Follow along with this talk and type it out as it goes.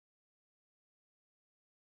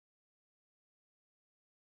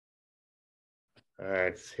All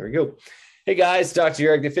right, here we go. Hey guys, Dr.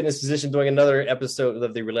 Eric, the fitness physician, doing another episode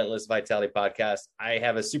of the Relentless Vitality Podcast. I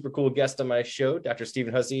have a super cool guest on my show, Dr.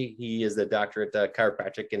 Stephen Hussey. He is a doctorate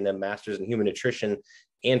chiropractic and a master's in human nutrition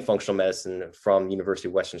and functional medicine from the University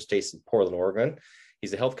of Western States in Portland, Oregon.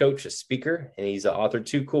 He's a health coach, a speaker, and he's authored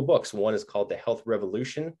two cool books. One is called The Health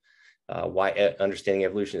Revolution, Why Understanding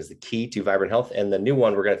Evolution is the Key to Vibrant Health. And the new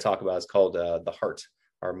one we're going to talk about is called The Heart,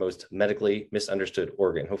 Our Most Medically Misunderstood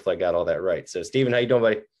Organ. Hopefully I got all that right. So Stephen, how you doing,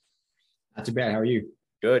 buddy? Not too bad. How are you?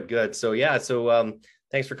 Good. So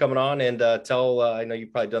thanks for coming on and I know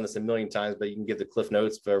you've probably done this a million times, but you can give the cliff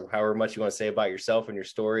notes for however much you want to say about yourself and your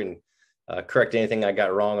story, and correct anything I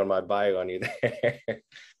got wrong on my bio on you there.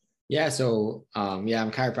 Yeah. So, I'm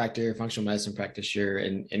a chiropractor, functional medicine practitioner.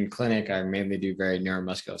 In clinic, I mainly do very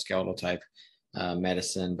neuromusculoskeletal type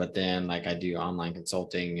medicine, but then I do online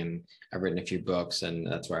consulting, and I've written a few books, and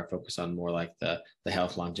that's where I focus on more like the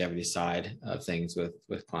health longevity side of things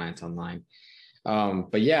with clients online.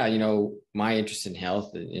 But yeah, my interest in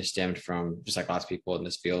health is stemmed from, just like lots of people in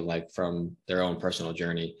this field, like from their own personal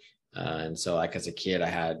journey. And so as a kid, I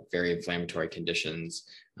had very inflammatory conditions.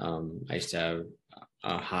 I used to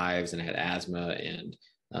have hives, and I had asthma and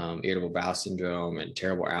irritable bowel syndrome and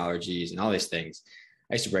terrible allergies and all these things.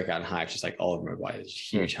 I used to break out in hives, just like all over my body,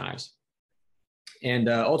 huge hives. And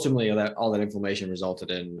ultimately, all that inflammation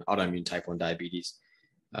resulted in autoimmune type 1 diabetes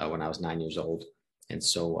when I was 9 years old. And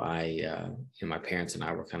so my parents and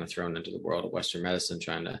I were kind of thrown into the world of Western medicine,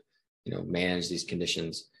 trying to, manage these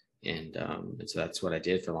conditions. And so that's what I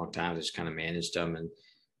did for a long time. I just kind of managed them.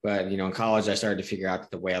 But in college, I started to figure out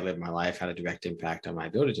that the way I lived my life had a direct impact on my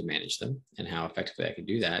ability to manage them and how effectively I could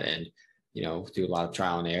do that. And, through a lot of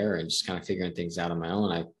trial and error and just kind of figuring things out on my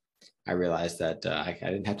own, I realized that I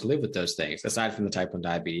didn't have to live with those things, aside from the type 1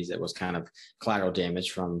 diabetes that was kind of collateral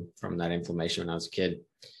damage from that inflammation when I was a kid.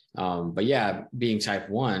 But yeah, being type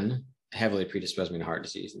 1 heavily predisposed me to heart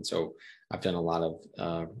disease. And so I've done a lot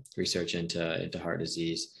of research into heart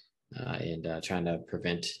disease and trying to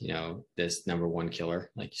prevent, this number one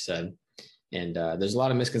killer, like you said. And there's a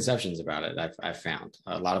lot of misconceptions about it. I've found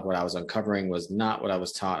a lot of what I was uncovering was not what I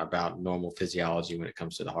was taught about normal physiology when it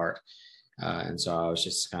comes to the heart. And so I was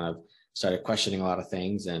just kind of started questioning a lot of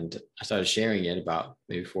things, and I started sharing it about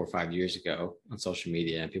maybe 4 or 5 years ago on social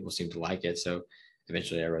media, and people seemed to like it. So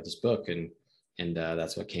eventually I wrote this book, and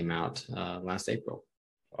that's what came out last April.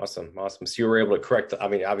 Awesome. So you were able to correct,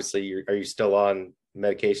 obviously are you still on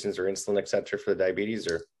medications or insulin, et cetera, for the diabetes,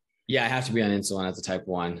 or? Yeah, I have to be on insulin as a type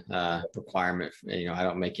 1 requirement. I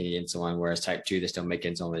don't make any insulin, whereas type 2, they still make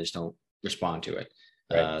insulin. They just don't respond to it.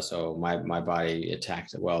 Right. So my body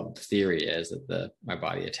attacked, well, the theory is that my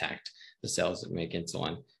body attacked the cells that make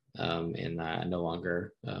insulin, and I no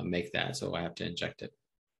longer make that. So I have to inject it.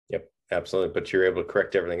 Yep, absolutely. But you're able to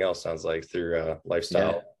correct everything else, sounds like, through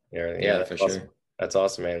lifestyle. Yeah, for awesome. Sure. That's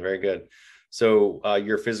awesome, man. Very good. So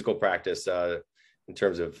your physical practice, in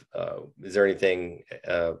terms of, is there anything,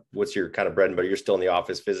 what's your kind of bread and butter? You're still in the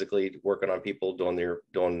office physically working on people, doing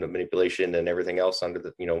the manipulation and everything else under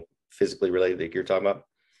the, physically related that you're talking about?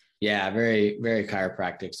 Yeah, very, very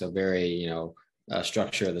chiropractic. So very,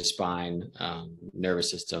 structure of the spine, nervous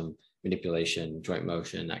system, manipulation, joint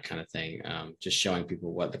motion, that kind of thing. Just showing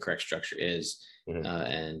people what the correct structure is, mm-hmm.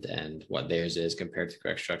 and what theirs is compared to the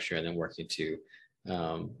correct structure, and then working to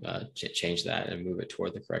change that and move it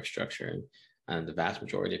toward the correct structure. And the vast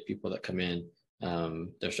majority of people that come in,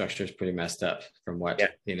 their structure is pretty messed up from what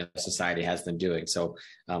society has them doing. So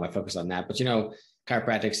I focus on that. But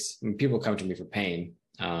chiropractics, people come to me for pain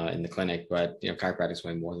in the clinic, but chiropractic's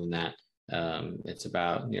way more than that. It's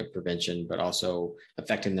about prevention, but also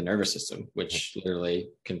affecting the nervous system, which literally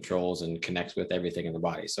controls and connects with everything in the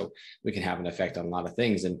body. So we can have an effect on a lot of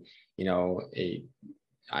things. And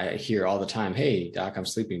I hear all the time, "Hey, doc, I'm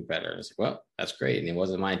sleeping better." It's like, well, that's great. And it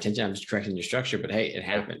wasn't my intention. I'm just correcting your structure, but hey, it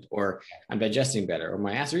happened. Or I'm digesting better, or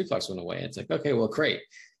my acid reflux went away. It's like, okay, well, great.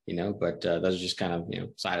 But those are just kind of,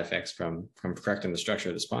 side effects from correcting the structure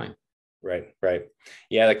of the spine. Right.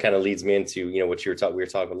 Yeah. That kind of leads me into, what we were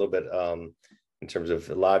talking a little bit, in terms of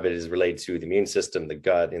a lot of it is related to the immune system, the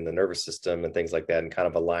gut, and the nervous system and things like that, and kind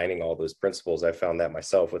of aligning all those principles. I found that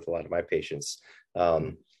myself with a lot of my patients.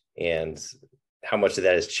 And how much of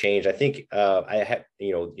that has changed. I think I had,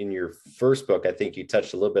 in your first book, I think you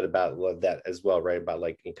touched a little bit about that as well, right? About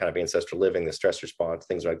kind of ancestral living, the stress response,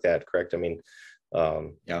 things like that. Correct.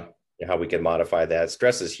 How we can modify that.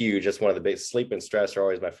 Stress is huge. That's one of the big. Sleep and stress are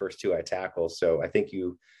always my first two I tackle. So I think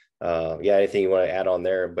you, anything you want to add on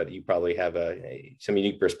there, but you probably have some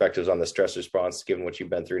unique perspectives on the stress response, given what you've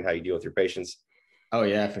been through and how you deal with your patients. Oh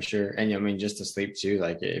yeah, for sure. And just to sleep too,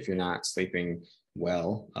 like if you're not sleeping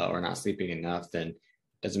well or not sleeping enough, then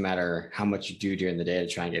doesn't matter how much you do during the day to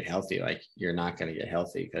try and get healthy, like you're not going to get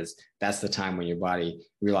healthy, because that's the time when your body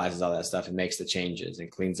realizes all that stuff and makes the changes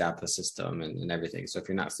and cleans out the system and everything. So if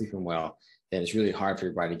you're not sleeping well, then it's really hard for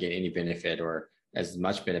your body to get any benefit or as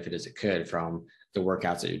much benefit as it could from the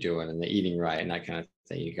workouts that you're doing and the eating right and that kind of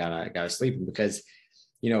thing. You gotta sleep. And because,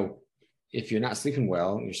 you know, if you're not sleeping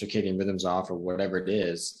well, your circadian rhythm's off or whatever it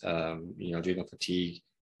is, you know, adrenal fatigue,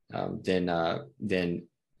 then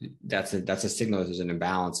that's a signal that there's an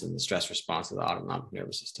imbalance in the stress response of the autonomic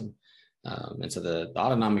nervous system. And so the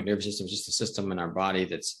autonomic nervous system is just a system in our body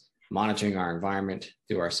that's monitoring our environment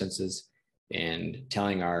through our senses and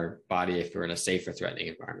telling our body if we're in a safe or threatening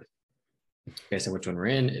environment. Based on which one we're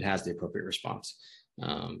in, it has the appropriate response.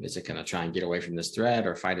 Is it going to try and get away from this threat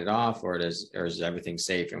or fight it off, or is everything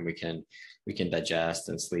safe and we can digest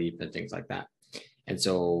and sleep and things like that? And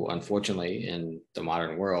so, unfortunately, in the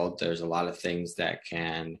modern world, there's a lot of things that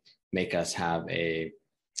can make us have a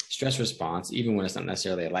stress response, even when it's not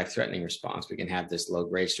necessarily a life-threatening response. We can have this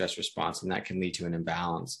low-grade stress response, and that can lead to an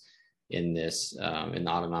imbalance in this in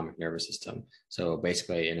the autonomic nervous system. So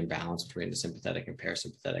basically, an imbalance between the sympathetic and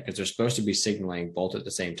parasympathetic, because they're supposed to be signaling both at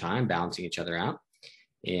the same time, balancing each other out.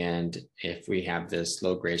 And if we have this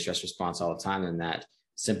low-grade stress response all the time, then that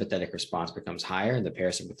sympathetic response becomes higher, and the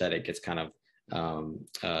parasympathetic gets kind of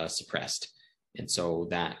suppressed. And so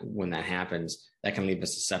that when that happens, that can leave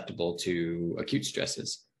us susceptible to acute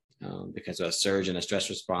stresses because a surge in a stress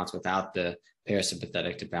response without the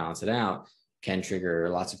parasympathetic to balance it out can trigger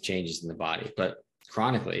lots of changes in the body. But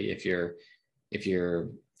chronically, if your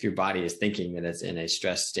body is thinking that it's in a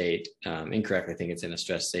stress state, incorrectly think it's in a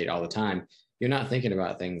stress state all the time, you're not thinking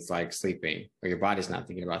about things like sleeping, or your body's not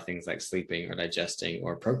thinking about things like sleeping or digesting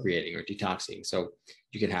or procreating or detoxing. So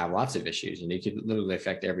you could have lots of issues, and you could literally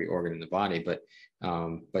affect every organ in the body.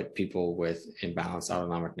 But people with imbalanced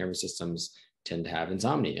autonomic nervous systems tend to have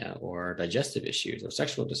insomnia or digestive issues or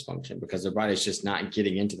sexual dysfunction because their body's just not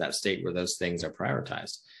getting into that state where those things are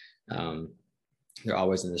prioritized. They're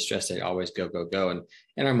always in the stress state, always go, go, go.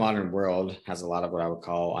 And our modern world has a lot of what I would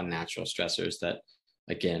call unnatural stressors that,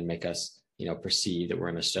 again, make us perceive that we're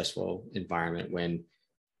in a stressful environment when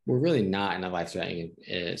we're really not in a life-threatening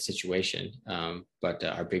situation. But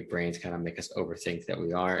our big brains kind of make us overthink that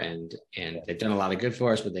we are, and they've done a lot of good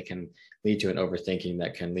for us, but they can lead to an overthinking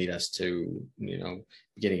that can lead us to,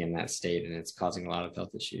 getting in that state, and it's causing a lot of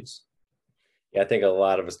health issues. Yeah, I think a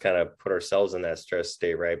lot of us kind of put ourselves in that stress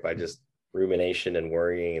state, right? By just rumination and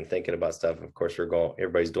worrying and thinking about stuff. Of course,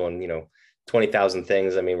 everybody's doing, 20,000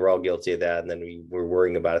 things. I mean, we're all guilty of that. And then we're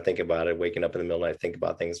worrying about it, thinking about it, waking up in the middle of the night, think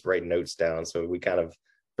about things, writing notes down. So we kind of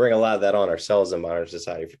bring a lot of that on ourselves in modern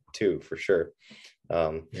society too, for sure.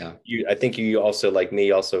 I think you also, like me,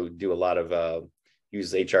 also do a lot of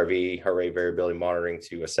use HRV, heart rate variability monitoring,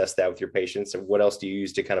 to assess that with your patients. And what else do you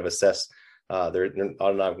use to kind of assess their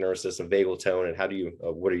autonomic nervous system, vagal tone, and how do you,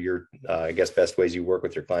 what are your, best ways you work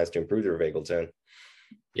with your clients to improve their vagal tone?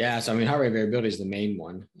 Yeah, so I mean, heart rate variability is the main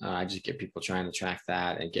one. I just get people trying to track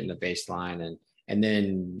that and getting the baseline, and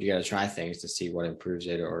then you got to try things to see what improves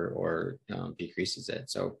it or decreases it.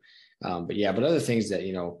 So, but other things that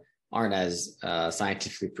aren't as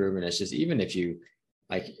scientifically proven. It's just, even if you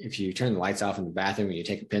turn the lights off in the bathroom and you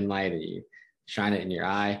take a pin light and you shine it in your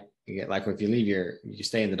eye, you get, like, if you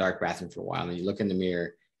stay in the dark bathroom for a while and you look in the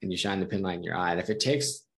mirror and you shine the pin light in your eye, and if it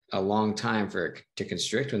takes a long time for it to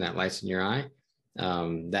constrict when that light's in your eye,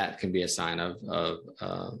 that can be a sign of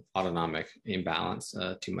autonomic imbalance,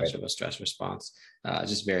 too much of a stress response,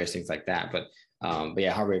 just various things like that. But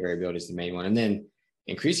heart rate variability is the main one. And then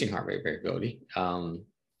increasing heart rate variability,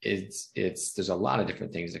 there's a lot of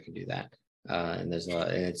different things that can do that.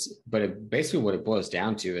 Basically what it boils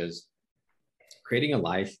down to is creating a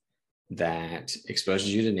life that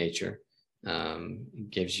exposes you to nature,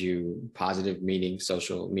 gives you positive,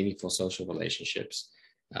 meaningful social relationships,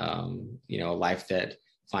 a life that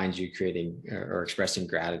finds you creating or expressing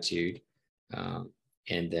gratitude,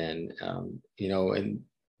 and then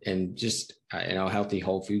just a healthy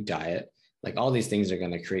whole food diet. Like, all these things are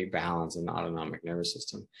going to create balance in the autonomic nervous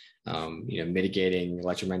system. Mitigating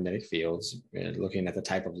electromagnetic fields, looking at the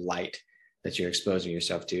type of light that you're exposing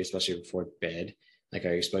yourself to, especially before bed. Like,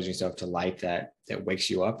 are you exposing yourself to light that wakes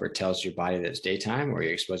you up or tells your body that it's daytime, or are you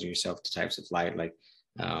exposing yourself to types of light like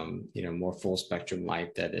more full spectrum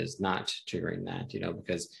light that is not triggering that,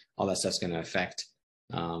 because all that stuff's going to affect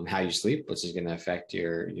how you sleep, which is going to affect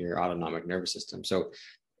your autonomic nervous system. So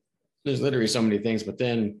there's literally so many things, but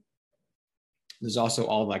then there's also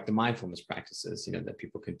all like the mindfulness practices, that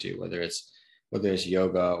people can do, whether it's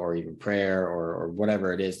yoga or even prayer or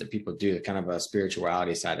whatever it is that people do, kind of a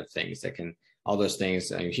spirituality side of things that can all those things.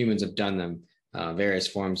 Humans have done them, various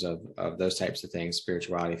forms of those types of things,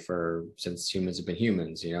 spirituality for since humans have been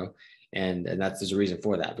humans, and that's there's a reason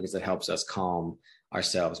for that, because it helps us calm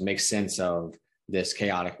ourselves, make sense of this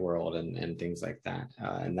chaotic world and things like that.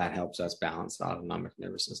 And that helps us balance the autonomic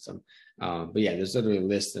nervous system. But yeah, there's literally a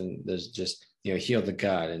list, and there's just, heal the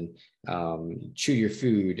gut and chew your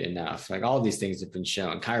food enough. Like all these things have been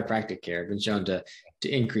shown. Chiropractic care have been shown to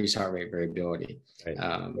increase heart rate variability. Right.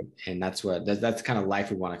 And that's the kind of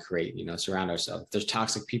life we want to create, surround ourselves. If there's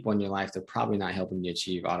toxic people in your life, they're probably not helping you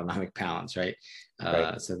achieve autonomic balance, right?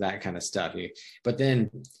 So that kind of stuff. But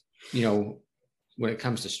then, when it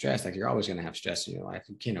comes to stress, like you're always going to have stress in your life.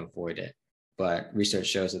 You can't avoid it. But research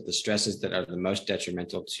shows that the stresses that are the most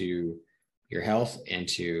detrimental to your health and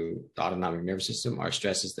to the autonomic nervous system are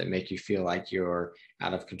stresses that make you feel like you're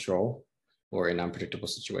out of control or in unpredictable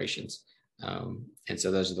situations. And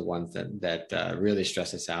so those are the ones that really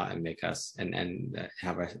stress us out and make us and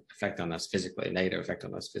have an effect on us physically, a negative effect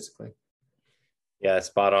on us physically. Yeah,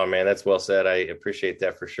 spot on, man. That's well said. I appreciate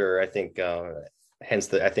that for sure. I think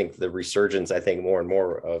hence I think the resurgence, I think more and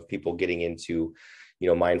more of people getting into,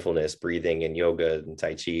 mindfulness, breathing and yoga and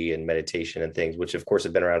Tai Chi and meditation and things, which of course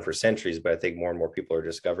have been around for centuries, but I think more and more people are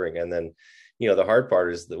discovering. And then, the hard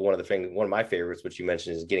part is one of my favorites, which you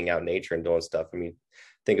mentioned, is getting out in nature and doing stuff. I mean,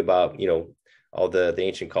 think about, all the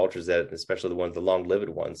ancient cultures that, especially the long-lived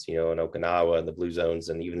ones, in Okinawa and the Blue Zones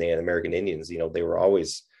and even the American Indians, they were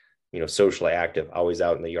always, socially active, always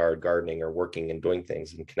out in the yard, gardening or working and doing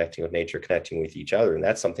things and connecting with nature, connecting with each other. And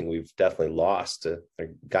that's something we've definitely lost, or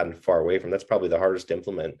gotten far away from. That's probably the hardest to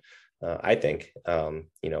implement, I think,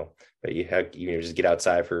 but you just get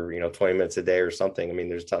outside for, 20 minutes a day or something. I mean,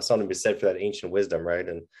 there's something to be said for that ancient wisdom, right?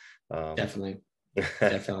 And definitely.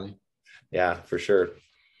 Yeah, for sure.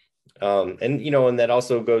 And that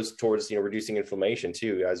also goes towards, reducing inflammation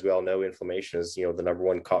too. As we all know, inflammation is, the number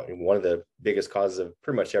one of the biggest causes of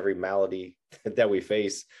pretty much every malady that we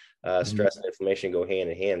face. Stress and inflammation go hand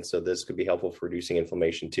in hand. So this could be helpful for reducing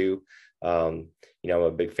inflammation too. I'm a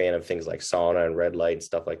big fan of things like sauna and red light and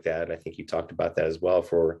stuff like that. And I think you talked about that as well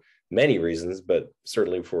for many reasons, but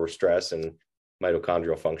certainly for stress and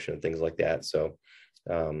mitochondrial function and things like that. So,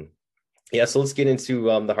 yeah, so let's get into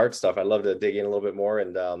the heart stuff. I'd love to dig in a little bit more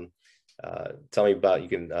and tell me about, you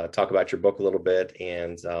can talk about your book a little bit,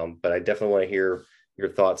 and but I definitely want to hear your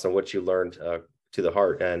thoughts on what you learned to the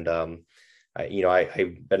heart. And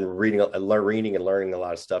I've been reading and learning a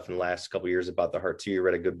lot of stuff in the last couple of years about the heart too. You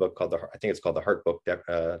read a good book called I think it's called The Heart Book,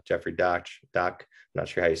 Jeffrey Doc. I'm not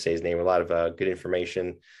sure how you say his name. A lot of good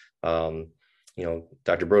information.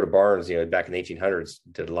 Dr. Broda Barnes, back in the 1800s,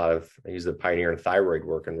 he was the pioneer in thyroid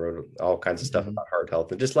work and wrote all kinds of stuff about heart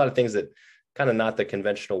health and just a lot of things that kind of not the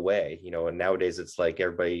conventional way, and nowadays it's like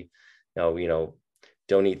everybody,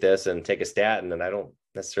 don't eat this and take a statin. And I don't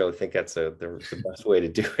necessarily think that's the best way to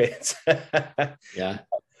do it. Yeah.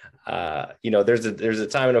 There's a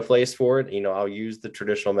time and a place for it. I'll use the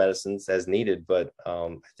traditional medicines as needed, but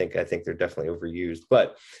I think they're definitely overused.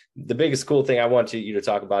 But the biggest cool thing I want you to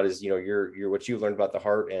talk about is, your what you've learned about the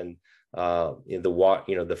heart and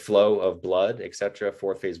the flow of blood, etc.,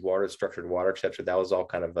 fourth phase water, structured water, etc. That was all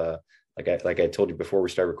kind of like I told you before we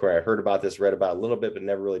started recording. I heard about this, read about it a little bit, but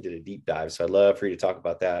never really did a deep dive. So I'd love for you to talk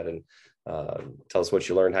about that and tell us what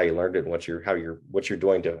you learned, how you learned it, and what you're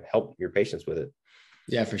doing to help your patients with it.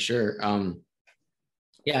 Yeah, for sure.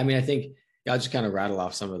 Yeah, I mean, I think I'll just kind of rattle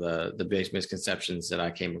off some of the big misconceptions that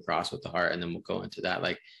I came across with the heart, and then we'll go into that.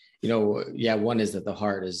 Like, one is that the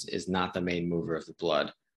heart is not the main mover of the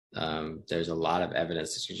blood. There's a lot of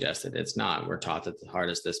evidence to suggest that it's not. We're taught that the heart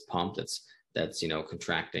is this pump that's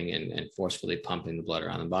contracting and forcefully pumping the blood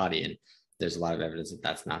around the body, and there's a lot of evidence that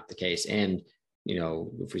that's not the case. And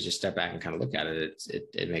if we just step back and kind of look at it,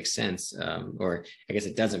 it makes sense. Or I guess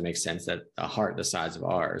it doesn't make sense that a heart the size of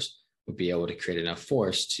ours would be able to create enough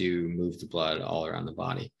force to move the blood all around the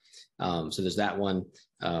body. So there's that one.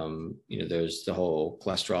 There's the whole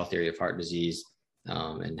cholesterol theory of heart disease,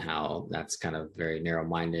 and how that's kind of very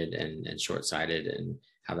narrow-minded and short-sighted, and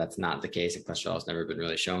how that's not the case. And cholesterol has never been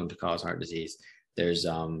really shown to cause heart disease. There's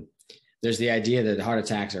the idea that heart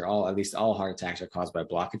attacks at least all heart attacks are caused by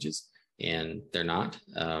blockages. And they're not.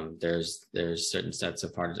 There's certain sets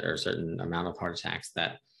of or a certain amount of heart attacks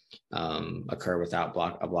that occur without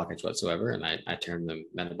a blockage whatsoever, and I term them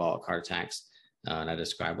metabolic heart attacks, and I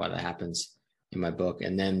describe why that happens in my book.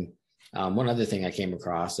 And then one other thing I came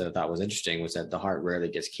across that I thought was interesting was that the heart rarely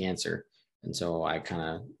gets cancer, and so I kind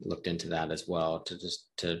of looked into that as well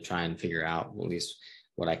to try and figure out at least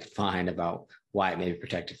what I could find about why it may be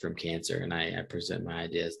protected from cancer, and I present my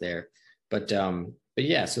ideas there. But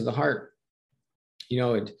yeah, so the heart,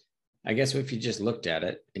 I guess if you just looked at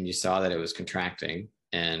it and you saw that it was contracting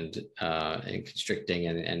and constricting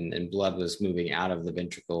and blood was moving out of the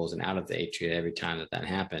ventricles and out of the atria every time that that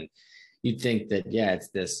happened, you'd think that, yeah, it's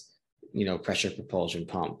this, pressure propulsion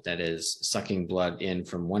pump that is sucking blood in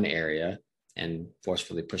from one area and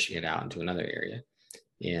forcefully pushing it out into another area.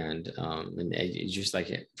 And it's just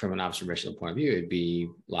like from an observational point of view, it'd be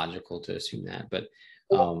logical to assume that. But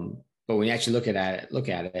when you actually look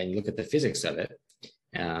at it and you look at the physics of it,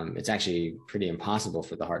 it's actually pretty impossible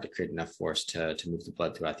for the heart to create enough force to move the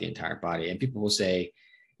blood throughout the entire body. And people will say,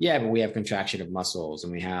 yeah, but we have contraction of muscles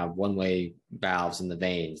and we have one-way valves in the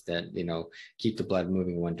veins that, keep the blood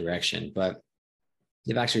moving in one direction. But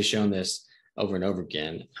they've actually shown this over and over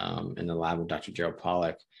again in the lab of Dr. Gerald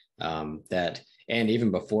Pollack, and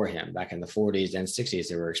even before him, back in the 40s and 60s,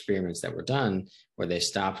 there were experiments that were done where they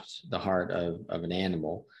stopped the heart of an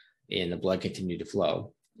animal and the blood continued to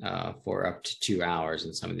flow for up to 2 hours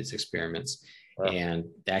in some of these experiments. Wow. And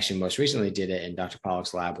they actually most recently did it in Dr.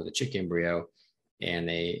 Pollack's lab with a chick embryo.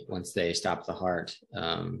 And once they stopped the heart,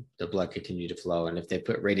 the blood continued to flow. And if they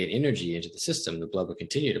put radiant energy into the system, the blood would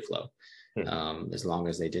continue to flow as long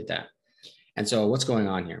as they did that. And so what's going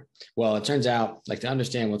on here? Well, it turns out, like, to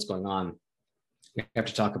understand what's going on, we have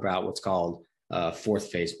to talk about what's called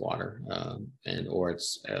fourth phase water, or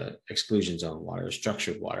it's exclusion zone water, or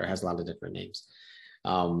structured water. It has a lot of different names.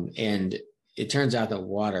 And it turns out that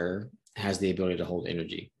water has the ability to hold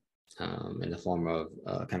energy in the form of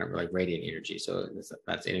kind of like radiant energy. So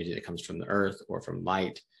that's energy that comes from the earth or from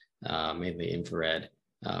light, mainly infrared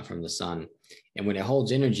from the sun. And when it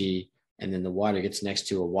holds energy and then the water gets next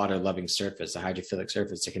to a water-loving surface, a hydrophilic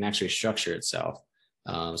surface, it can actually structure itself.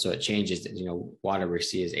 So it changes, water we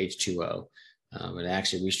see as H2O. It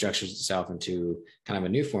actually restructures itself into kind of a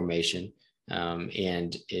new formation.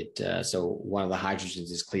 So one of the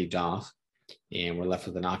hydrogens is cleaved off and we're left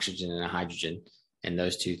with an oxygen and a hydrogen. And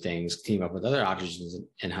those two things team up with other oxygens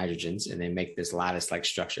and hydrogens, and they make this lattice-like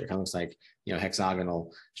structure. It kind of looks like,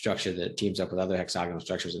 hexagonal structure that teams up with other hexagonal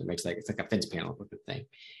structures, and it's like a fence panel looking thing.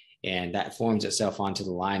 And that forms itself onto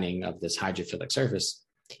the lining of this hydrophilic surface.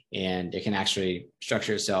 And it can actually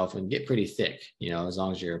structure itself and get pretty thick, as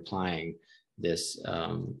long as you're applying this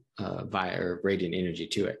radiant energy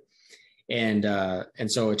to it.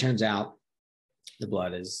 And so it turns out the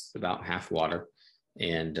blood is about half water,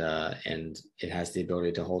 and it has the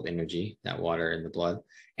ability to hold energy, that water in the blood,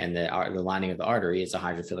 and the lining of the artery is a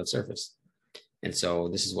hydrophilic surface. And so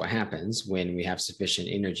this is what happens when we have sufficient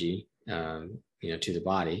energy, to the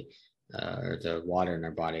body, or the water in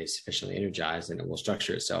our body is sufficiently energized, and it will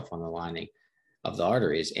structure itself on the lining of the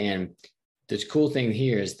arteries. And the cool thing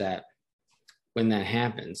here is that when that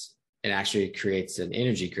happens, it actually creates an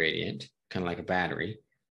energy gradient, kind of like a battery,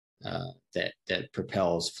 that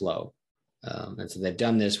propels flow. And so they've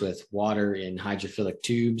done this with water in hydrophilic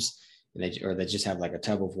tubes, and they just have like a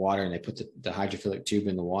tub of water and they put the hydrophilic tube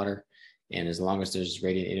in the water. And as long as there's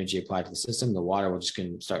radiant energy applied to the system, the water will just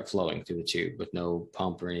can start flowing through the tube with no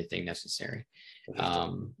pump or anything necessary.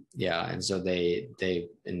 And so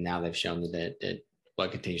and now they've shown that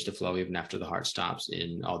blood continues to flow even after the heart stops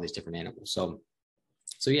in all these different animals. So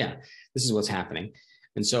yeah, this is what's happening.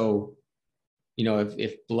 And so,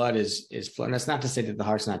 if blood is flowing, that's not to say that the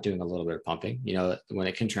heart's not doing a little bit of pumping. When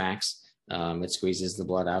it contracts, it squeezes the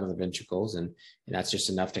blood out of the ventricles, and that's just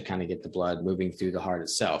enough to kind of get the blood moving through the heart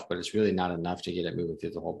itself, but it's really not enough to get it moving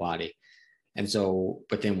through the whole body. And so,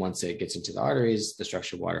 but then once it gets into the arteries, the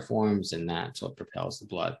structured water forms, and that's what propels the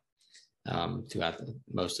blood throughout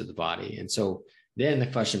most of the body. And so then the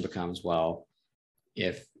question becomes, well,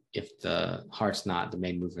 if the heart's not the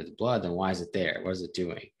main mover of the blood, then why is it there? What is it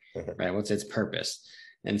doing? Right? What's its purpose?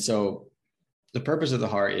 And so the purpose of the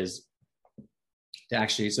heart is to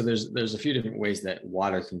actually, so there's a few different ways that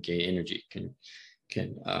water can gain energy, can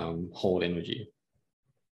hold energy.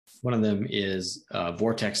 One of them is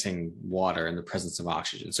vortexing water in the presence of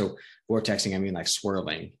oxygen. So vortexing, I mean like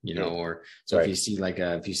swirling, or so right.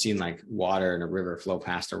 If you've seen like water in a river flow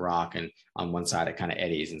past a rock, and on one side it kind of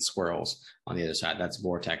eddies and swirls, on the other side, that's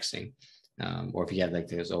vortexing. Or if you had like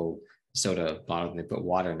those old soda bottles and they put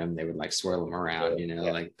water in them, they would like swirl them around,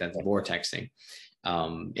 like that's vortexing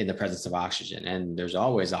in the presence of oxygen. And there's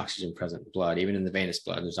always oxygen present in blood, even in the venous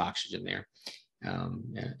blood, there's oxygen there.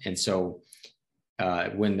 And so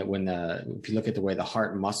if you look at the way the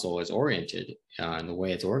heart muscle is oriented and the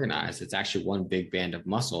way it's organized, it's actually one big band of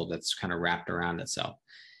muscle that's kind of wrapped around itself.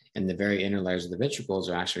 And the very inner layers of the ventricles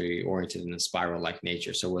are actually oriented in a spiral-like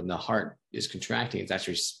nature. So when the heart is contracting, it's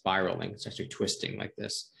actually spiraling, it's actually twisting like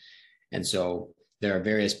this. And so there are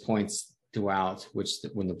various points throughout which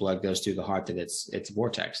when the blood goes through the heart that it's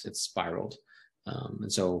vortexed, it's spiraled.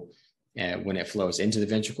 And so When it flows into the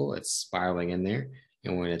ventricle, it's spiraling in there.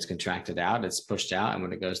 And when it's contracted out, it's pushed out. And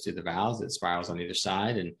when it goes through the valves, it spirals on either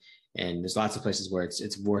side. And there's lots of places where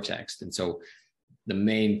it's vortexed. And so the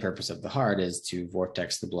main purpose of the heart is to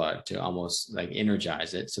vortex the blood, to almost like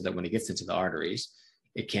energize it so that when it gets into the arteries,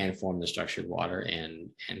 it can form the structured water and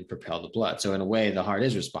propel the blood. So in a way, the heart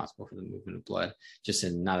is responsible for the movement of blood, just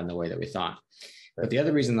not in the way that we thought. But the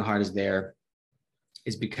other reason the heart is there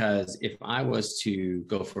is because if I was to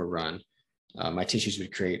go for a run, my tissues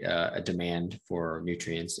would create a demand for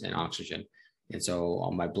nutrients and oxygen. And so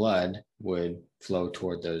all my blood would flow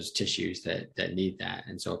toward those tissues that need that.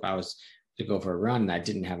 And so if I was to go for a run and I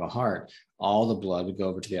didn't have a heart, all the blood would go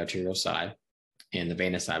over to the arterial side and the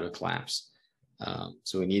venous side would collapse.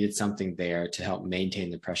 So we needed something there to help maintain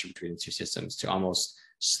the pressure between the two systems, to almost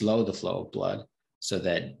slow the flow of blood so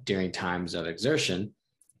that during times of exertion,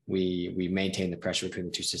 we maintain the pressure between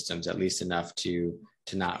the two systems at least enough to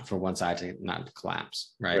not, for one side to not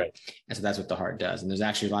collapse, right? And so that's what the heart does. And there's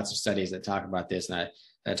actually lots of studies that talk about this, and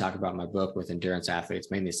I talk about in my book with endurance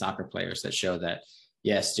athletes, mainly soccer players, that show that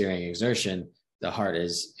yes, during exertion, the heart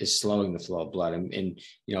is slowing the flow of blood. And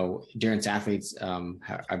endurance athletes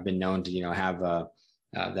have been known to have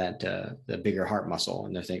the bigger heart muscle,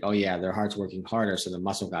 and they think, oh yeah, their heart's working harder, so the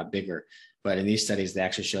muscle got bigger. But in these studies, they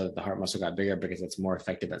actually show that the heart muscle got bigger because it's more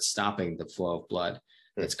effective at stopping the flow of blood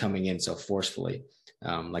that's coming in so forcefully.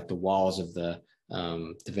 Like the walls of the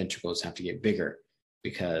ventricles have to get bigger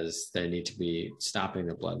because they need to be stopping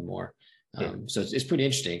the blood more. So it's pretty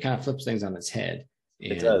interesting. It kind of flips things on its head.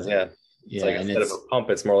 It does, yeah. It's like instead of a pump,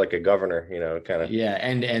 it's more like a governor, kind of.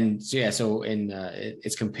 Yeah, so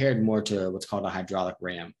it's compared more to what's called a hydraulic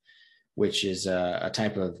ram, which is a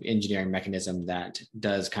type of engineering mechanism that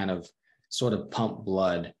does kind of sort of pump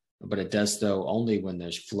blood, but it does so only when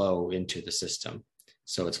there's flow into the system.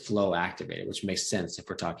 So it's flow activated, which makes sense if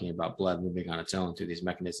we're talking about blood moving on its own through these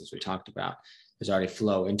mechanisms we talked about. There's already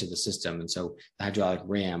flow into the system. And so the hydraulic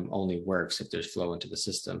ram only works if there's flow into the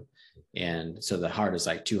system. And so the heart is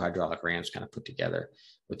like two hydraulic rams kind of put together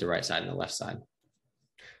with the right side and the left side.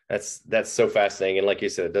 That's so fascinating. And like you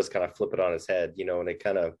said, it does kind of flip it on its head, and it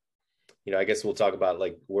kind of, I guess we'll talk about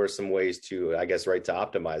like, what are some ways to, I guess, right, to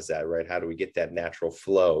optimize that, right? How do we get that natural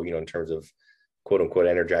flow, in terms of quote unquote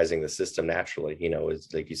energizing the system naturally, is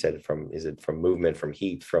like you said, is it from movement, from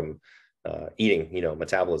heat, from eating,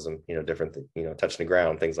 metabolism, different, touching the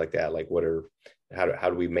ground, things like that. Like how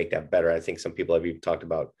do we make that better? I think some people have even talked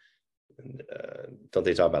about, don't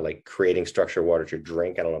they talk about like creating structured water to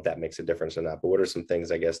drink? I don't know if that makes a difference or not, but what are some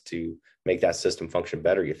things, I guess, to make that system function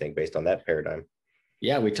better, you think, based on that paradigm?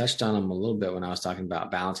 Yeah, we touched on them a little bit when I was talking about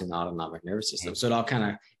balancing the autonomic nervous system. So it all kind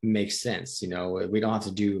of makes sense. We don't have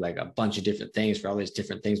to do like a bunch of different things for all these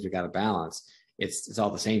different things we got to balance. It's all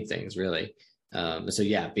the same things, really. So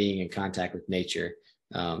yeah, being in contact with nature,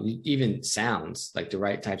 even sounds, like the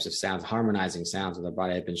right types of sounds, harmonizing sounds with our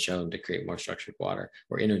body have been shown to create more structured water,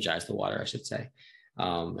 or energize the water, I should say.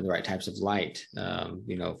 And the right types of light,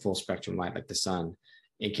 full spectrum light like the sun.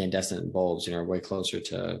 Incandescent bulbs, are way closer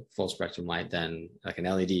to full spectrum light than like an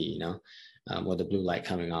LED, or the blue light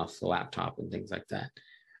coming off the laptop and things like that.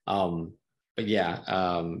 But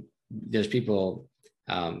yeah, there's people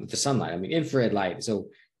with the sunlight. I mean, infrared light. So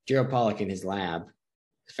Gerald Pollack in his lab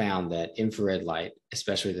found that infrared light,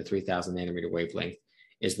 especially the 3000 nanometer wavelength,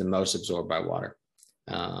 is the most absorbed by water.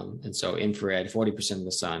 And so infrared, 40% of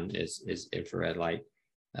the sun is infrared light,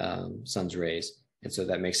 sun's rays. And so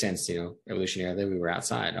that makes sense, evolutionarily, we were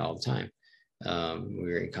outside all the time. We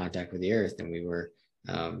were in contact with the earth, and we were,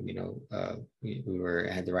 had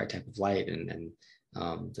the right type of light and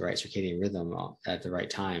the right circadian rhythm at the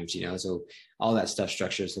right times, so all that stuff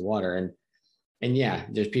structures the water. And yeah,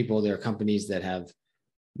 there are companies that have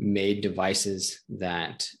made devices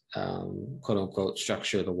that quote unquote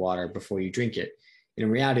structure the water before you drink it. And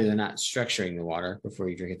in reality, they're not structuring the water before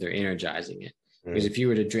you drink it, they're energizing it. Because if you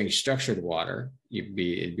were to drink structured water, it'd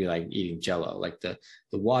be like eating Jello. Like the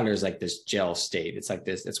water is like this gel state. It's like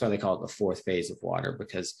this. That's why they call it the fourth phase of water,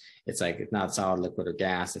 because it's like it's not solid, liquid, or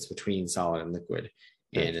gas. It's between solid and liquid,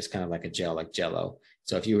 and it's kind of like a gel, like Jello.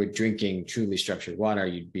 So if you were drinking truly structured water,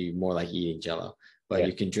 you'd be more like eating Jello. But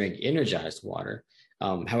you can drink energized water.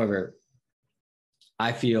 However,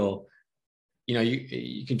 I feel,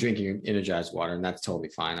 you can drink energized water, and that's totally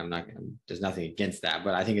fine. There's nothing against that,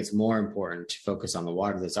 but I think it's more important to focus on the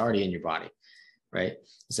water that's already in your body, right?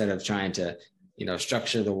 Instead of trying to,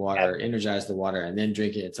 structure the water, energize the water, and then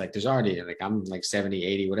drink it. It's like, there's already I'm like 70,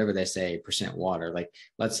 80, whatever they say, percent water. Like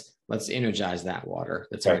let's energize that water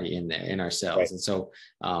that's already in there in our cells. And so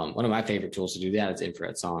one of my favorite tools to do that is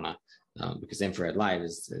infrared sauna. because infrared light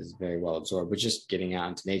is very well absorbed. But just getting out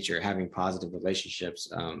into nature, having positive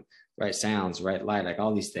relationships, right sounds, right light, like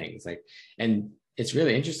all these things. Like, and it's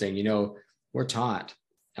really interesting. We're taught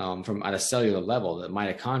from at a cellular level that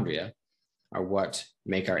mitochondria are what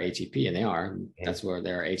make our ATP, and they are. That's where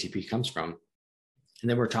their ATP comes from. And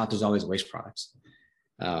then we're taught there's always waste products.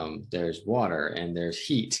 There's water, and there's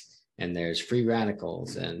heat, and there's free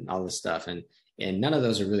radicals, and all this stuff, and none of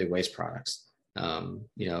those are really waste products.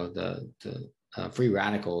 The free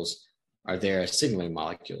radicals are there as signaling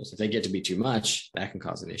molecules. If they get to be too much, that can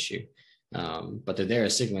cause an issue. But they're there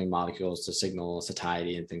as signaling molecules to signal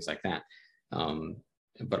satiety and things like that.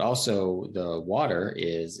 But also the water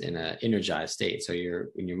is in an energized state. So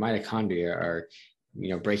when your mitochondria are,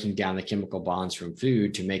 breaking down the chemical bonds from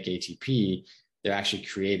food to make ATP, they're actually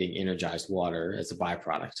creating energized water as a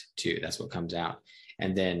byproduct too. That's what comes out.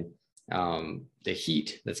 And then the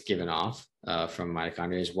heat that's given off from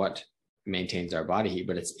mitochondria is what maintains our body heat,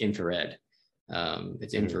 but it's infrared.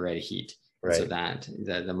 It's infrared heat. Right. So that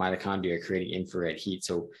the mitochondria are creating infrared heat.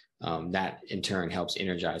 So that in turn helps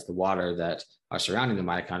energize the water that are surrounding the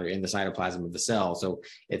mitochondria in the cytoplasm of the cell. So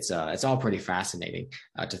it's all pretty fascinating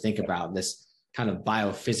to think about this kind of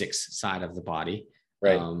biophysics side of the body,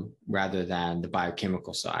 right, rather than the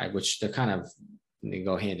biochemical side, which they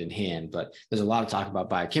go hand in hand. But there's a lot of talk about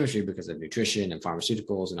biochemistry because of nutrition and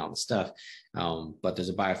pharmaceuticals and all the stuff. But there's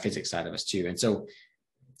a biophysics side of us too. And so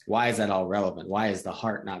why is that all relevant? Why is the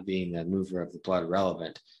heart not being the mover of the blood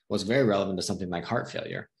relevant? Well, it's very relevant to something like heart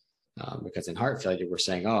failure. Because in heart failure, we're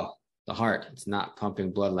saying, oh, the heart, it's not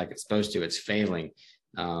pumping blood like it's supposed to, it's failing.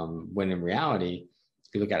 When in reality,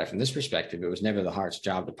 if you look at it from this perspective, it was never the heart's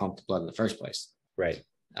job to pump the blood in the first place. Right.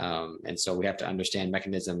 And so we have to understand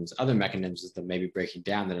other mechanisms that may be breaking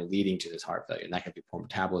down that are leading to this heart failure. And that could be poor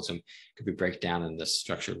metabolism, could be breakdown in the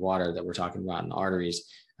structured water that we're talking about in the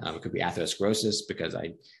arteries. It could be atherosclerosis, because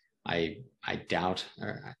I doubt,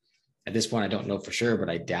 or at this point, I don't know for sure, but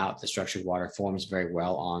I doubt the structured water forms very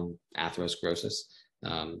well on atherosclerosis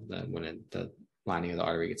when the lining of the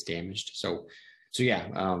artery gets damaged. So yeah,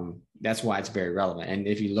 that's why it's very relevant. And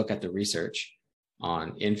if you look at the research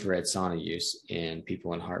on infrared sauna use in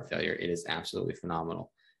people in heart failure, it is absolutely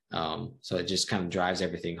phenomenal. So it just kind of drives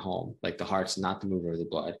everything home. Like, the heart's not the mover of the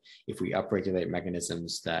blood. If we upregulate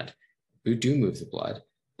mechanisms that do move the blood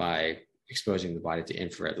by exposing the body to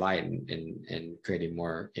infrared light and creating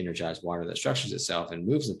more energized water that structures itself and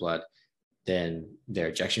moves the blood, then their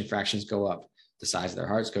ejection fractions go up, the size of their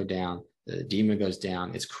hearts go down, the edema goes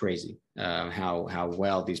down. It's crazy how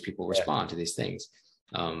well these people respond to these things.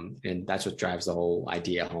 And that's what drives the whole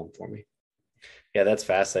idea home for me. Yeah, that's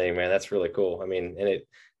fascinating, man. That's really cool. I mean, and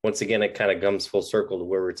once again, it kind of comes full circle to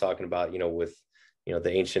where we're talking about, with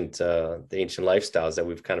the ancient lifestyles that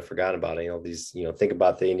we've kind of forgotten about. These, think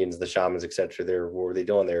about the Indians, the shamans, etc. What were they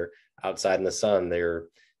doing? They're outside in the sun.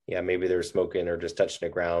 Maybe they're smoking or just touching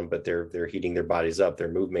the ground, but they're heating their bodies up.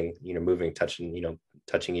 They're moving,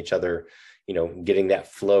 touching each other, getting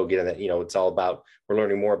that flow, getting that, it's all about, we're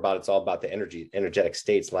learning more about, it's all about the energetic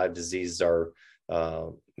states. A lot of diseases are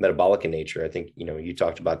metabolic in nature. I think, you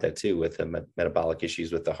talked about that too, with the metabolic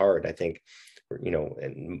issues with the heart. I think,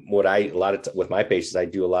 and with my patients, I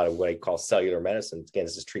do a lot of what I call cellular medicine. Again,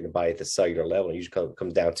 this is treating the body at the cellular level. And usually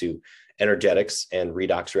comes down to energetics and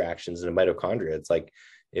redox reactions in the mitochondria. It's like,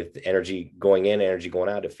 if the energy going in, energy going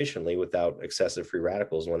out efficiently without excessive free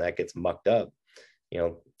radicals, when that gets mucked up,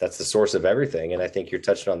 that's the source of everything. And I think you're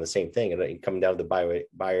touching on the same thing. And coming down to the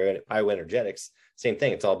bioenergetics, same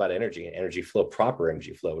thing. It's all about energy and energy flow, proper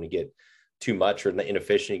energy flow. When you get too much or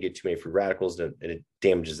inefficient, you get too many free radicals, and it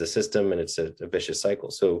damages the system, and it's a vicious cycle.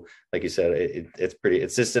 So like you said,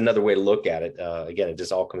 it's just another way to look at it. Again, it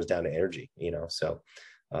just all comes down to energy, so.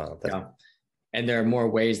 And there are more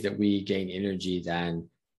ways that we gain energy than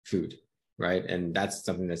food, right? And that's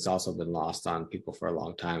something that's also been lost on people for a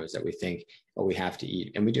long time, is that we think, oh, we have to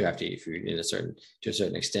eat, and we do have to eat food to a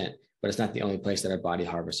certain extent, but it's not the only place that our body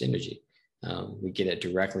harvests energy. We get it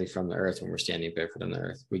directly from the earth when we're standing barefoot on the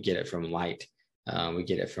earth. We get it from light. We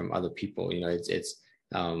get it from other people. And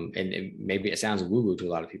maybe it sounds woo-woo to a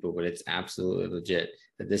lot of people, but it's absolutely legit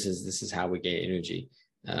that this is how we gain energy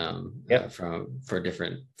for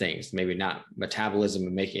different things. Maybe not metabolism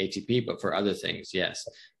and making ATP, but for other things, yes,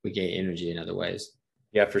 we gain energy in other ways.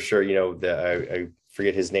 Yeah, for sure. I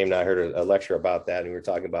forget his name now. I heard a lecture about that, and we were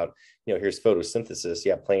talking about, here's photosynthesis.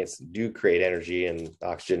 Yeah, plants do create energy and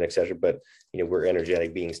oxygen, et cetera, but we're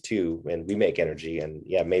energetic beings too, and we make energy. And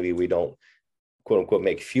yeah, maybe we don't quote unquote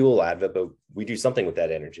make fuel out of it, but we do something with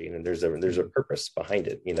that energy, and there's a purpose behind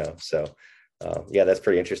it. So yeah, that's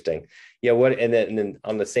pretty interesting. Yeah, and then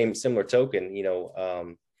on the similar token,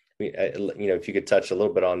 if you could touch a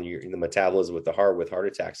little bit on the metabolism with the heart, with heart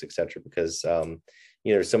attacks, et cetera, because,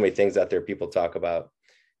 there's so many things out there people talk about,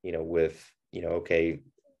 with, okay,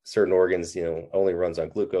 certain organs, only runs on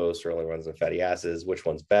glucose or only runs on fatty acids, which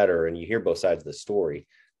one's better? And you hear both sides of the story.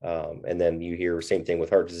 And then you hear same thing with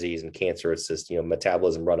heart disease and cancer. It's just,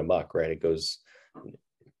 metabolism run amok, right? It goes,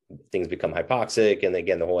 things become hypoxic. And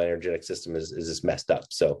again, the whole energetic system is just messed up.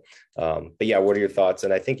 So, but yeah, what are your thoughts?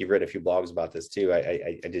 And I think you've written a few blogs about this too.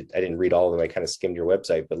 I didn't read all of them. I kind of skimmed your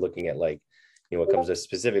website, but looking at what comes to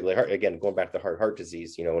specifically heart, again, going back to the heart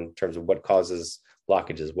disease, in terms of what causes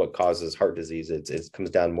blockages, what causes heart disease, it comes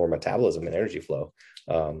down to more metabolism and energy flow.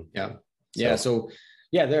 So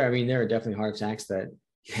there are definitely heart attacks that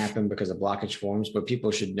happen because of blockage forms, but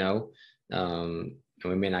people should know, and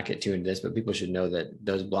we may not get too into this, but people should know that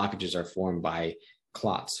those blockages are formed by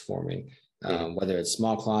clots forming, whether it's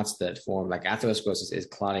small clots that form, like atherosclerosis is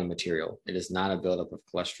clotting material. It is not a buildup of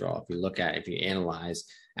cholesterol. If you analyze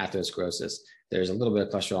atherosclerosis, there's a little bit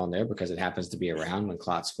of cholesterol in there because it happens to be around when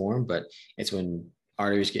clots form, but it's when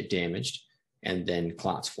arteries get damaged and then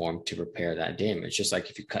clots form to repair that damage. Just like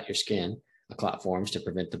if you cut your skin, a clot forms to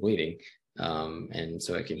prevent the bleeding, and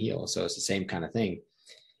so it can heal. So it's the same kind of thing.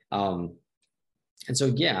 And so,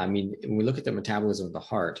 when we look at the metabolism of the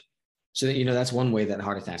heart, so that's one way that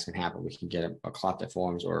heart attacks can happen. We can get a clot that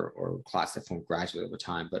forms or clots that form gradually over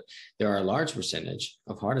time, but there are a large percentage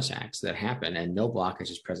of heart attacks that happen and no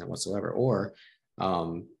blockage is present whatsoever. Or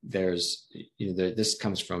this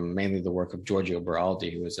comes from mainly the work of Giorgio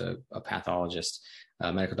Beraldi, who was a pathologist,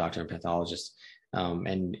 a medical doctor and pathologist.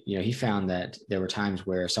 And he found that there were times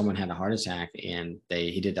where someone had a heart attack and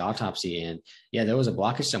he did the autopsy and there was a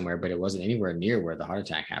blockage somewhere, but it wasn't anywhere near where the heart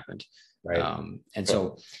attack happened. Right.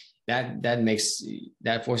 So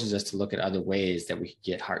that forces us to look at other ways that we could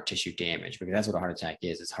get heart tissue damage, because that's what a heart attack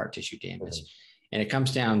is. It's heart tissue damage. Mm-hmm. And it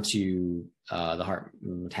comes down to the heart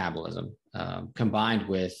metabolism combined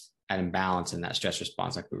with an imbalance in that stress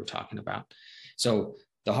response, like we were talking about. So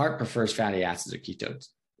the heart prefers fatty acids or ketones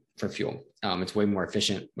for fuel. It's way more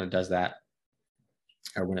efficient when it does that,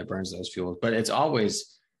 or when it burns those fuels. But it's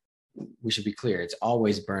always, we should be clear, it's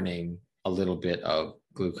always burning a little bit of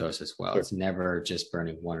glucose as well. Sure. It's never just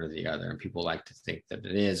burning one or the other. And people like to think that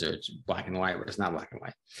it is, or it's black and white, but it's not black and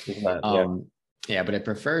white. It's not, but it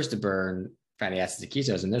prefers to burn fatty acids and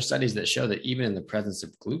ketones. And there's studies that show that even in the presence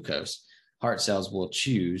of glucose, heart cells will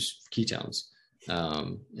choose ketones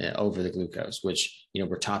over the glucose, which,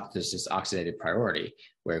 we're taught that there's this oxidative priority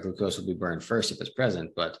where glucose will be burned first if it's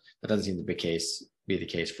present, but that doesn't seem to be the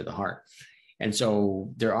case for the heart. And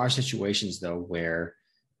so there are situations though where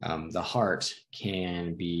the heart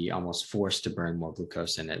can be almost forced to burn more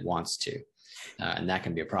glucose than it wants to, and that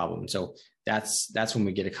can be a problem. So that's when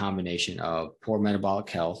we get a combination of poor metabolic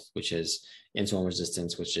health, which is insulin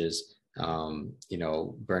resistance, which is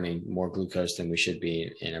burning more glucose than we should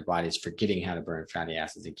be in our bodies, forgetting how to burn fatty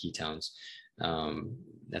acids and ketones.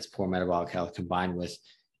 That's poor metabolic health combined with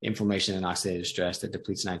inflammation and oxidative stress that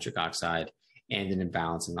depletes nitric oxide, and an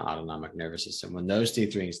imbalance in the autonomic nervous system. When those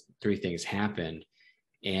three things happen,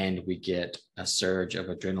 and we get a surge of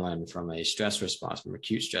adrenaline from a stress response, from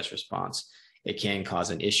acute stress response, it can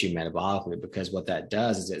cause an issue metabolically, because what that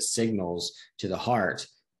does is it signals to the heart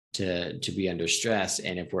to be under stress.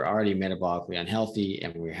 And if we're already metabolically unhealthy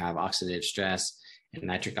and we have oxidative stress, and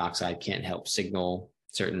nitric oxide can't help signal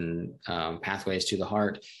certain pathways to the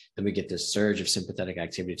heart, then we get this surge of sympathetic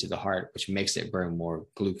activity to the heart, which makes it burn more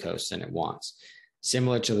glucose than it wants.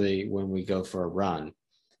 Similar to when we go for a run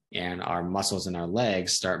and our muscles in our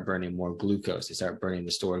legs start burning more glucose, they start burning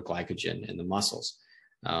the stored glycogen in the muscles.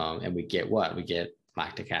 And we get what? We get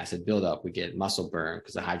lactic acid buildup, we get muscle burn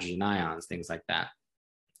because of hydrogen ions, things like that.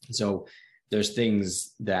 So there's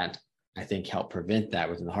things that I think help prevent that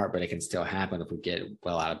within the heart, but it can still happen if we get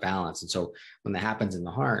well out of balance. And so when that happens in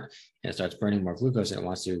the heart and it starts burning more glucose than it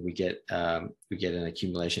wants to, we get an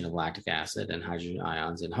accumulation of lactic acid and hydrogen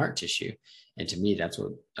ions in heart tissue. And to me, that's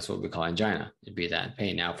what we call angina. It'd be that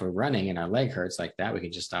pain. Now, if we're running and our leg hurts like that, we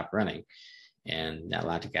can just stop running, and that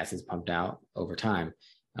lactic acid is pumped out over time.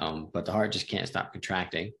 But the heart just can't stop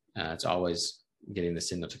contracting. It's always getting the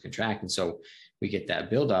signal to contract. And so we get that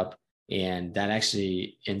buildup, and that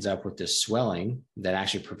actually ends up with this swelling that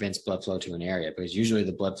actually prevents blood flow to an area, because usually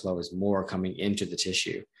the blood flow is more coming into the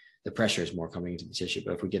tissue. The pressure is more coming into the tissue.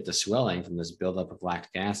 But if we get the swelling from this buildup of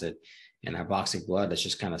lactic acid and hypoxic blood that's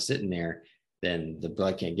just kind of sitting there, then the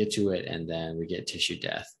blood can't get to it, and then we get tissue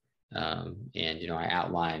death. And I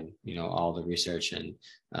outline all the research and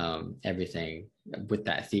everything with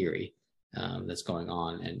that theory that's going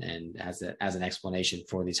on, and as an explanation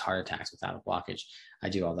for these heart attacks without a blockage. I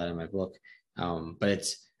do all that in my book, but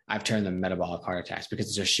I've termed them metabolic heart attacks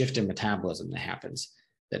because there's a shift in metabolism that happens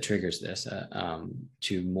that triggers this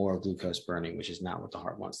to more glucose burning, which is not what the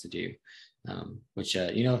heart wants to do. Which,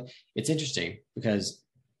 it's interesting because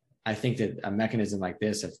I think that a mechanism like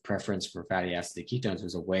this of preference for fatty acids and ketones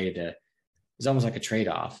was a way to, it's almost like a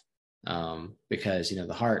trade-off because,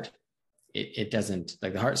 the heart, it doesn't,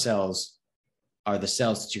 like the heart cells are the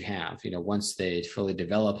cells that you have, once they fully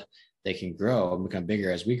develop, they can grow and become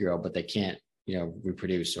bigger as we grow, but they can't,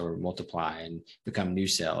 reproduce or multiply and become new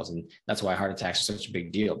cells. And that's why heart attacks are such a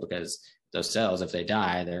big deal, because those cells, if they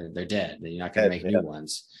die, they're dead. You're not going to make new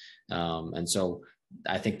ones. And so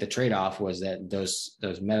I think the trade-off was that those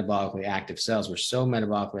metabolically active cells were so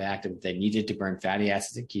metabolically active that they needed to burn fatty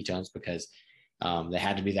acids and ketones because they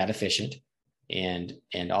had to be that efficient. And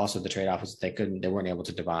also the trade-off was that they weren't able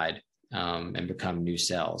to divide and become new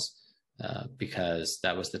cells. Because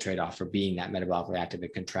that was the trade-off for being that metabolically active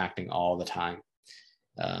and contracting all the time.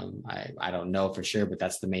 I don't know for sure, but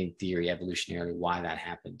that's the main theory evolutionarily why that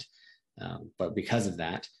happened. But because of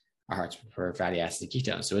that, our hearts prefer fatty acids and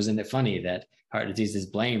ketones. So isn't it funny that heart disease is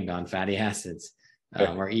blamed on fatty acids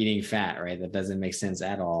or eating fat, right? That doesn't make sense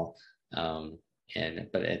at all. But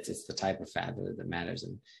it's the type of fat that matters,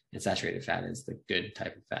 and saturated fat is the good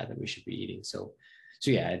type of fat that we should be eating. So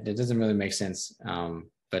yeah, it doesn't really make sense.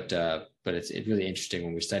 But it's really interesting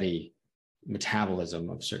when we study metabolism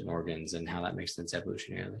of certain organs and how that makes sense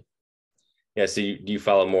evolutionarily. Yeah. So do you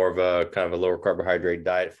follow more of a kind of a lower carbohydrate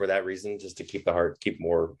diet for that reason, just to keep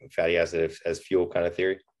more fatty acid as fuel kind of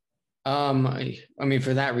theory? I mean,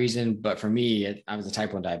 for that reason, but for me, I was a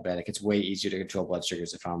type 1 diabetic. It's way easier to control blood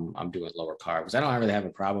sugars if I'm doing lower carbs. I don't really have a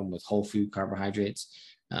problem with whole food carbohydrates.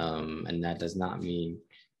 And that does not mean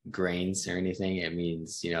grains or anything. It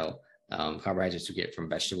means, carbohydrates we get from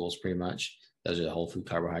vegetables pretty much. Those are the whole food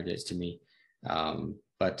carbohydrates to me.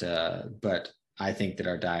 But I think that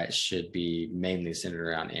our diet should be mainly centered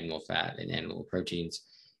around animal fat and animal proteins.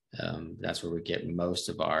 That's where we get most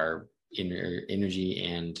of our energy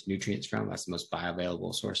and nutrients from. That's the most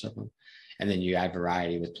bioavailable source of them. And then you add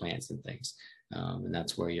variety with plants and things. And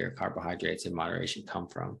that's where your carbohydrates in moderation come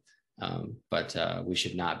from. But we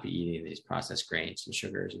should not be eating these processed grains and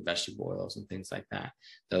sugars and vegetable oils and things like that.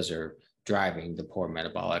 Those are driving the poor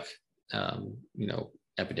metabolic,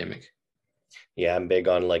 epidemic. Yeah, I'm big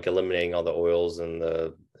on like eliminating all the oils and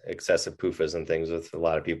the excessive PUFAs and things with a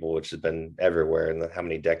lot of people, which has been everywhere in how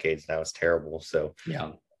many decades now. It's terrible. So yeah,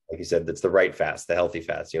 like you said, that's the right fats, the healthy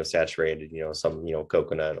fats, saturated, some,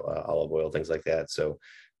 coconut, olive oil, things like that. So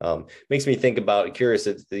makes me curious.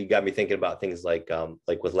 You got me thinking about things like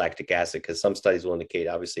with lactic acid, because some studies will indicate,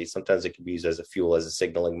 obviously, sometimes it can be used as a fuel, as a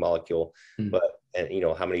signaling molecule. But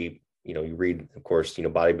how many, you read, of course,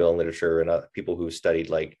 bodybuilding literature and people who studied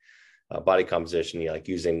like body composition, like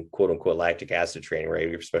using quote unquote lactic acid training,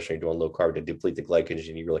 right? Especially doing low carb to deplete the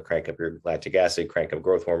glycogen, you really crank up your lactic acid, crank up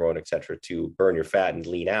growth hormone, et cetera, to burn your fat and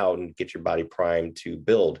lean out and get your body primed to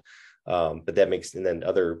build. But that makes, and then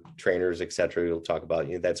other trainers, et cetera, you'll talk about,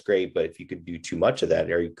 that's great. But if you could do too much of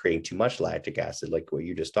that, are you creating too much lactic acid, like what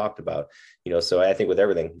you just talked about? So I think with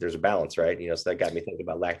everything, there's a balance, right? So that got me thinking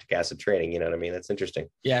about lactic acid training, you know what I mean? That's interesting.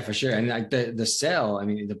 Yeah, for sure. And like the cell, I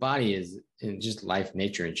mean, the body is in just life,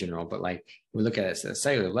 nature in general, but like we look at it at a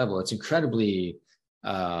cellular level, it's incredibly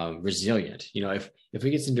resilient. If we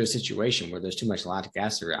get into a situation where there's too much lactic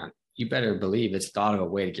acid around, you better believe it's thought of a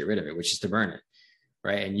way to get rid of it, which is to burn it.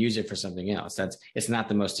 Right. And use it for something else. It's not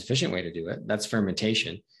the most efficient way to do it. That's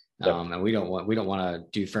fermentation. And we don't want to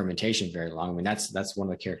do fermentation very long. I mean, that's one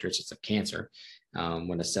of the characteristics of cancer.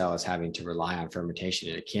 When a cell is having to rely on fermentation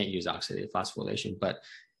and it can't use oxidative phosphorylation. But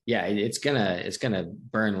yeah, it's gonna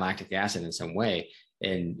burn lactic acid in some way.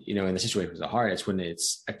 And in the situation with the heart, it's when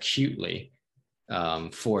it's acutely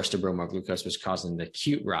forced to burn more glucose, which causing the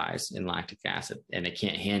acute rise in lactic acid, and it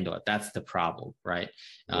can't handle it. That's the problem, right?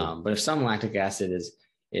 But if some lactic acid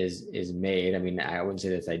is made, I mean, I wouldn't say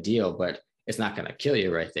that's ideal, but it's not going to kill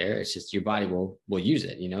you right there. It's just your body will use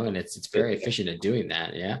it, and it's very efficient at doing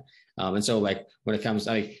that. Yeah. And so like when it comes,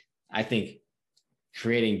 I think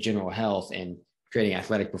creating general health and creating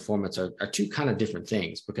athletic performance are two kind of different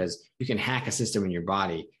things, because you can hack a system in your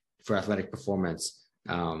body for athletic performance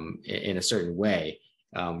in a certain way,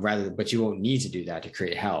 but you won't need to do that to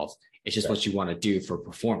create health. It's just what you want to do for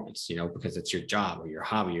performance, because it's your job or your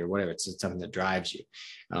hobby or whatever. It's something that drives you.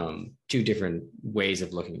 Two different ways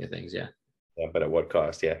of looking at things. Yeah. Yeah, but at what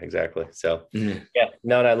cost? Yeah, exactly. So yeah,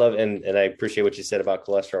 no, and I love and I appreciate what you said about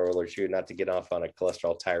cholesterol earlier too. Not to get off on a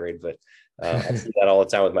cholesterol tirade, but I see that all the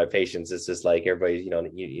time with my patients. It's just like everybody,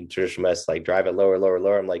 in traditional medicine, like drive it lower, lower,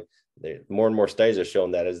 lower. I'm like, more and more studies are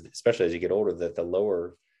showing that, especially as you get older, that the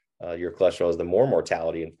lower your cholesterol is, the more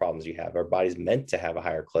mortality and problems you have. Our body's meant to have a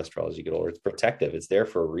higher cholesterol as you get older. It's protective. It's there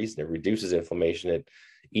for a reason. It reduces inflammation. It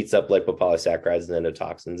eats up lipopolysaccharides and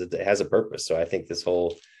endotoxins. It has a purpose. So I think this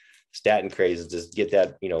whole statin craze is just get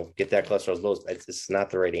that, get that cholesterol as low as, it's not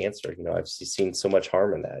the right answer. I've seen so much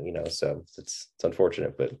harm in that, so it's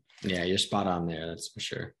unfortunate, but yeah, you're spot on there. That's for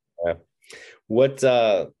sure. Yeah. What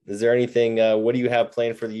is there anything, what do you have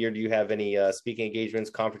planned for the year? Do you have any speaking engagements,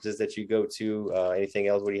 conferences that you go to, anything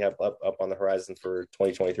else? What do you have up on the horizon for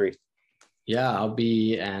 2023? Yeah, I'll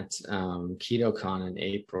be at KetoCon in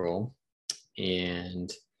April, and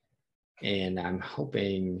I'm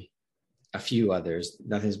hoping a few others.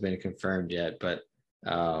 Nothing's been confirmed yet, but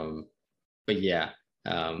yeah,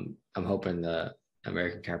 I'm hoping the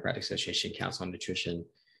American Chiropractic Association, Council on Nutrition,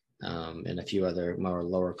 and a few other more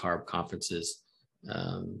lower carb conferences.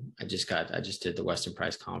 I just did the Western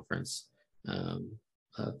Price Conference a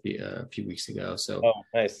few weeks ago. So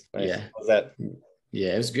nice. Yeah, how was that?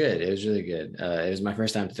 Yeah, it was good. It was really good. It was my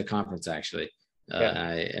first time to the conference actually,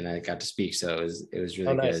 and I got to speak, so it was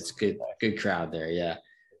really good. It's good crowd there. Yeah,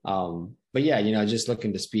 but yeah, just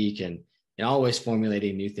looking to speak and always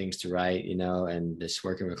formulating new things to write, and just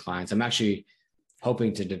working with clients. I'm actually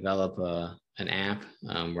hoping to develop an app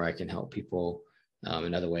where I can help people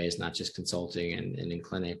in other ways, not just consulting and in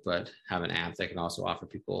clinic, but have an app that can also offer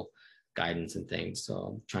people guidance and things. So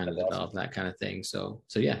I'm trying to develop that kind of thing. So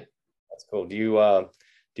yeah. That's cool. Do you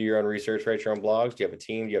do your own research, write your own blogs? Do you have a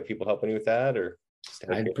team? Do you have people helping you with that, or?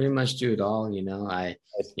 I pretty much do it all.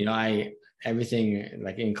 Everything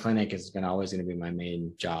like in clinic is always going to be my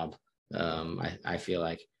main job. I feel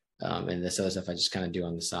like, and this other stuff I just kind of do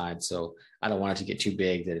on the side. So I don't want it to get too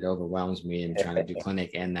big that it overwhelms me and trying to do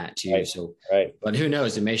clinic and that too. Right. So, right. But who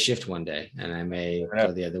knows? It may shift one day and I may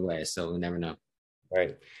go the other way. So we never know.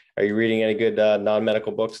 Right. Are you reading any good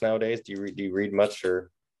non-medical books nowadays? Do you read much,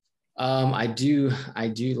 or? I do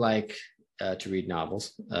like to read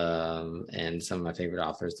novels. And some of my favorite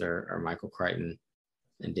authors are Michael Crichton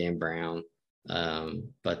and Dan Brown.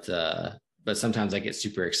 But sometimes I get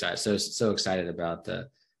super excited. So excited about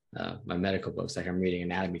my medical books. Like I'm reading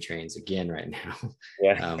Anatomy Trains again right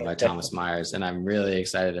now, by Thomas Myers. And I'm really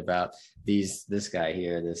excited about this guy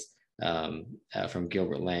here, from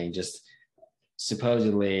Gilbert Lang, just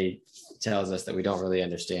supposedly tells us that we don't really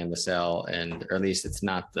understand the cell, or at least it's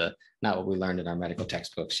not what we learned in our medical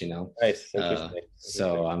textbooks, Nice.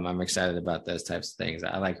 So I'm excited about those types of things.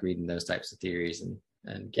 I like reading those types of theories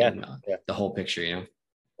and getting the whole picture, Yeah,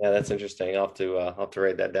 that's interesting. I'll have to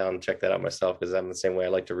write that down and check that out myself, because I'm the same way. I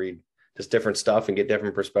like to read just different stuff and get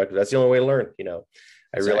different perspectives. That's the only way to learn.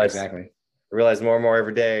 I realize more and more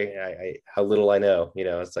every day how little I know.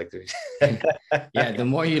 It's like yeah, the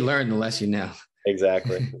more you learn, the less you know.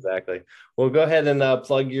 Exactly. Well, go ahead and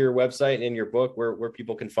plug your website and your book, where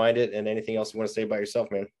people can find it, and anything else you want to say about yourself,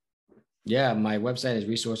 man. Yeah, my website is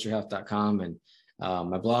resourceyourhealth.com, and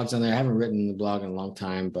my blog's on there. I haven't written the blog in a long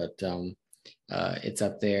time, but it's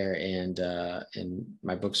up there, and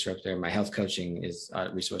my books are up there. My health coaching is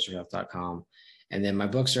at resourceyourhealth.com. And then my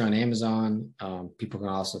books are on Amazon. People can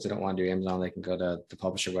also, if they don't want to do Amazon, they can go to the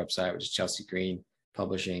publisher website, which is Chelsea Green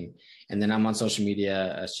Publishing. And then I'm on social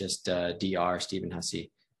media. It's just Dr. Stephen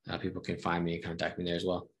Hussey. People can find me and contact me there as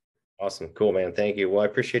well. Awesome. Cool, man. Thank you. Well, I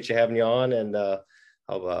appreciate you having you on, and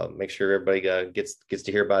I'll make sure everybody gets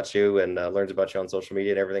to hear about you and learns about you on social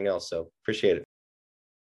media and everything else. So appreciate it.